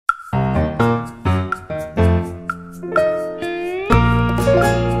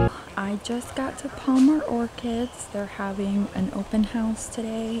just got to Palmer Orchids. They're having an open house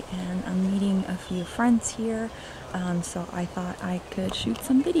today and I'm meeting a few friends here. So I thought I could shoot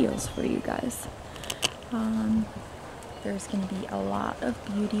some videos for you guys. There's going to be a lot of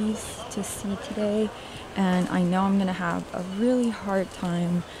beauties to see today, and I know I'm going to have a really hard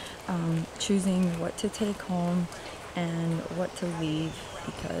time choosing what to take home and what to leave,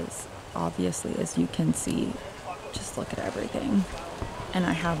 because obviously, as you can see, just look at everything, and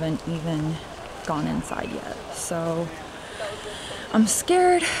I haven't even gone inside yet, so I'm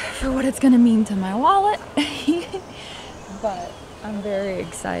scared for what it's going to mean to my wallet. But I'm very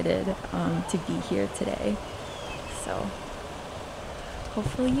excited to be here today, so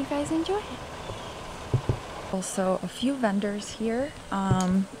hopefully you guys enjoy it. Also, a few vendors here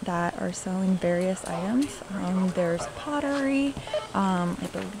that are selling various items. There's pottery, I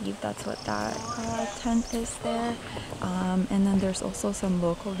believe that's what that tent is there, and then there's also some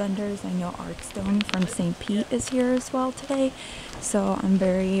local vendors. I know Stone from St. Pete is here as well today, so I'm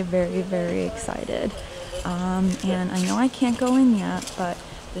very, very, very excited. And I know I can't go in yet, but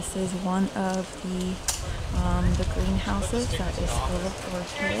this is one of the greenhouses that is full of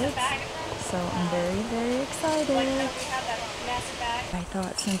orchids, so I'm very, very excited. I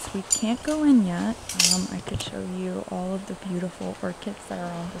thought since we can't go in yet, I could show you all of the beautiful orchids that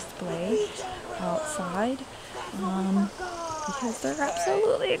are on display outside, because they're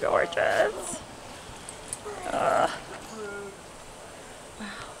absolutely gorgeous. Wow,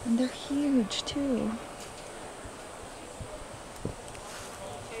 and they're huge too.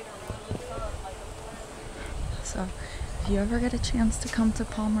 So if you ever get a chance to come to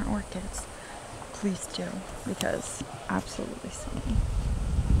Palmer Orchids, please do, because absolutely stunning.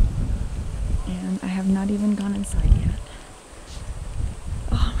 And I have not even gone inside yet.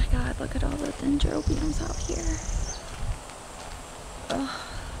 Oh my god, look at all the dendrobiums out here. Oh,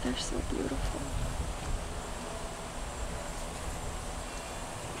 they're so beautiful.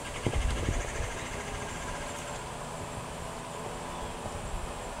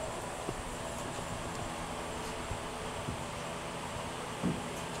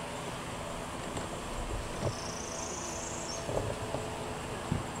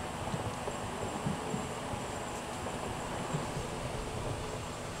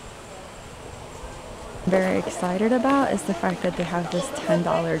 Very excited about is the fact that they have this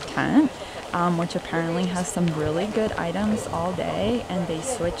 $10 tent, which apparently has some really good items all day, and they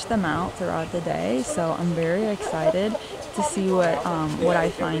switch them out throughout the day. So I'm very excited to see what I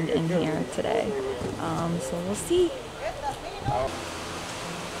find in here today. So we'll see.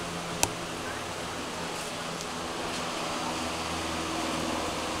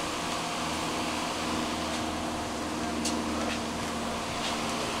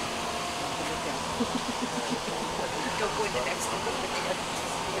 Go in the next one.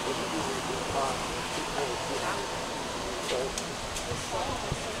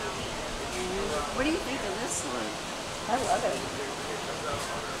 What do you think of this one? I love it.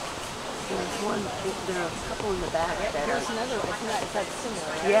 There are a couple in the back. There's another one. Is that similar?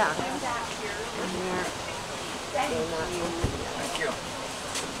 Right? Yeah. And they're not. Thank you.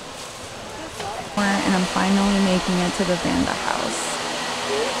 And I'm finally making it to the VANDA house.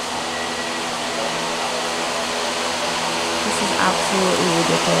 This is absolutely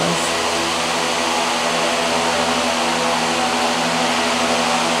ridiculous.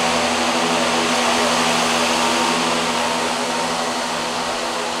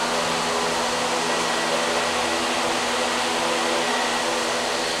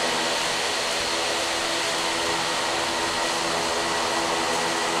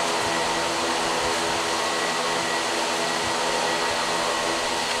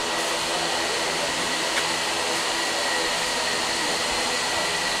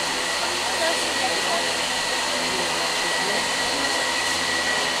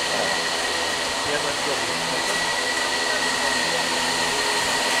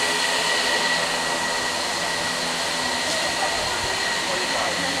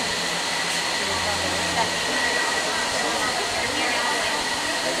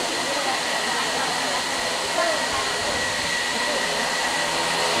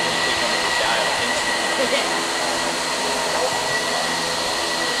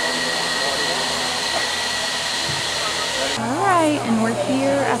 Alright, and we're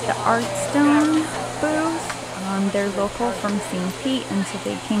here at the Stone booth. They're local from St. Pete, and so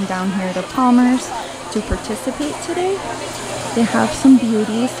they came down here to Palmer's to participate today. They have some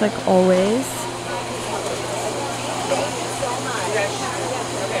beauties, like always.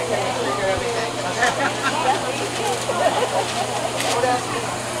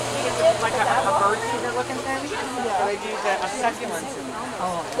 like a bird feeder looking thing. So they do the succulents.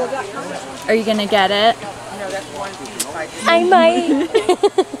 Oh. Are you gonna get it? No, that's one piece. I might.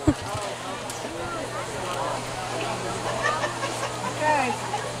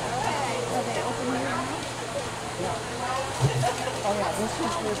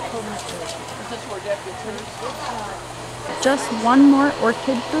 Just one more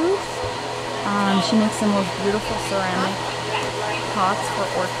orchid booth. She makes the most beautiful ceramic pots for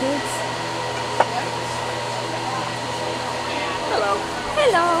orchids. Hello.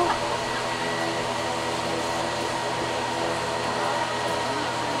 Hello.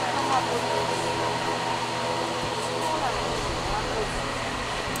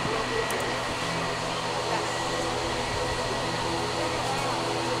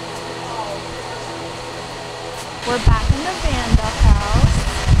 We're back in the Vanda house.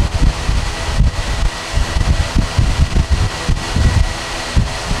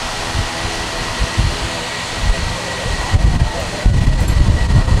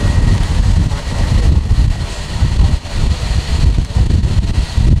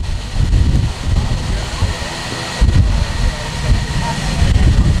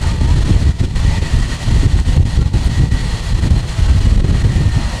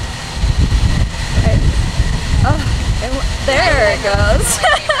 There it goes.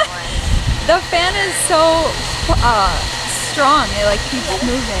 The fan is so strong, it like keeps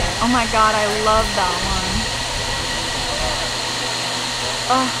moving. Oh my god, I love that one.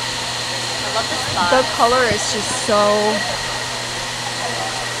 I love the spot. The color is just so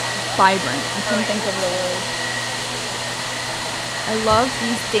vibrant. I couldn't think of the word. I love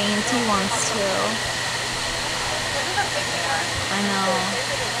these dainty ones too. I know.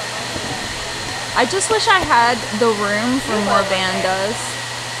 I just wish I had the room for more Vandas.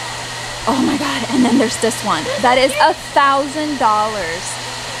 Oh my god, and then there's this one. That is $1,000.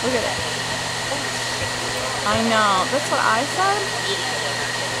 Look at it. I know, that's what I said.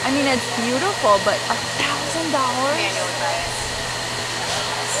 I mean, it's beautiful, but $1,000?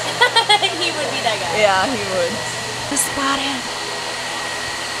 He would be that guy. Yeah, he would. I spotted.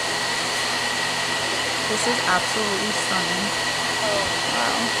 This is absolutely stunning.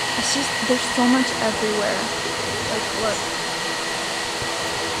 Wow. It's just, there's so much everywhere. Like, look.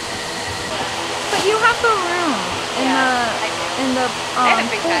 But you have the room in the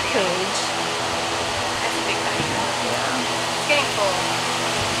big pool patio. cage. That's a big patio. Yeah. It's getting full.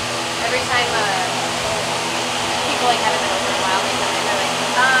 Every time people like haven't been over in a while, they come in, they're like,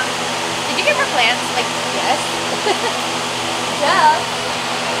 did you get more plants? Like, yes. Yeah.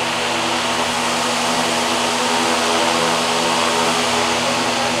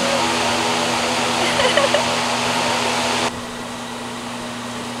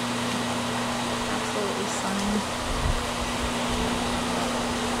 Absolutely stunning.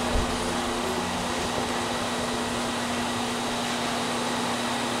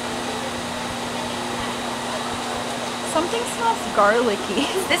 Something smells garlicky.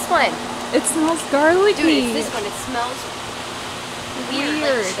 This one. It smells garlicky. Dude, it's this one. It smells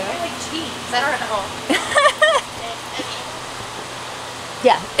weird. Like cheese. I don't know.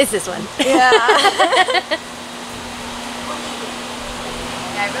 Yeah, it's this one. Yeah. Yeah,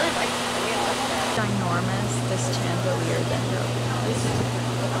 I really like the way it looks. Ginormous, this chandelier that really nice.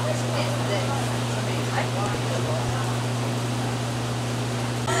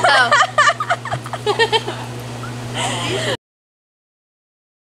 Oh.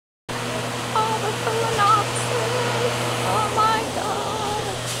 Oh, the phalaenopsis. Oh my god.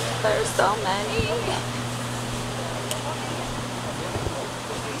 There's so many.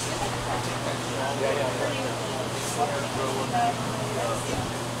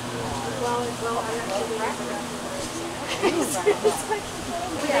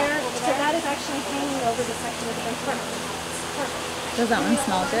 So that is actually hanging over the section of the front. Does that one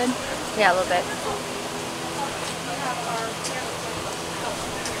smell good? Yeah, a little bit.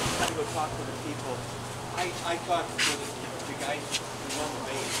 To go talk to the people. I thought for the guys who run the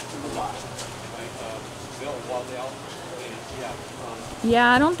main food lot, Bill Waddell,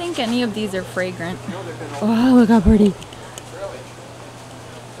 Yeah, I don't think any of these are fragrant. no, they've been Wow, look how pretty.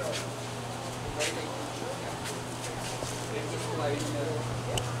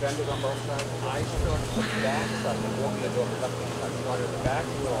 vended on both sides. I took the back side and walked it over up the back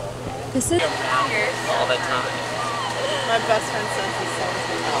wall. This is All the time. My best friend says the same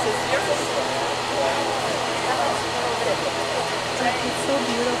thing. He says, it's so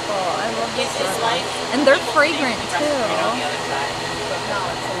beautiful. I love this It's one. like And they're fragrant too. no,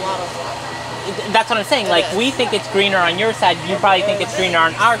 it's a lot of water. That's what I'm saying. Like, we think it's greener on your side. You probably think it's greener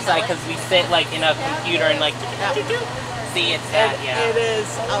on our side because we sit like in a computer and like. See, it's that, yeah. It is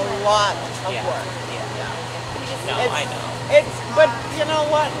a lot of Yeah. work. No, It's- I know. But you know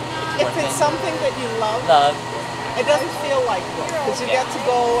what? If worth it's it. something that you love, Love. it doesn't feel like work because you get to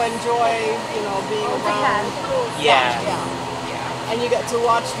go enjoy, being around. Yeah. Yeah. And you get to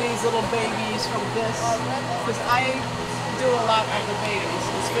watch these little babies from this. Because I do a lot of the babies.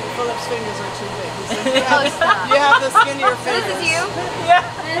 Philip's fingers are too big. He says, you have the skinnier fingers. This is you? Yeah.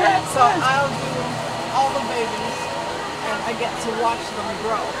 So I'll do all the babies and I get to watch them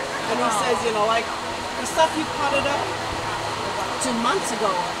grow. And he says, like the stuff you potted up 2 months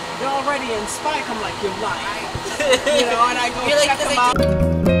ago, they're already in spike. I'm like, you're lying. And I go You're like, check "Does them it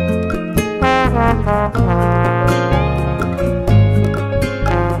out.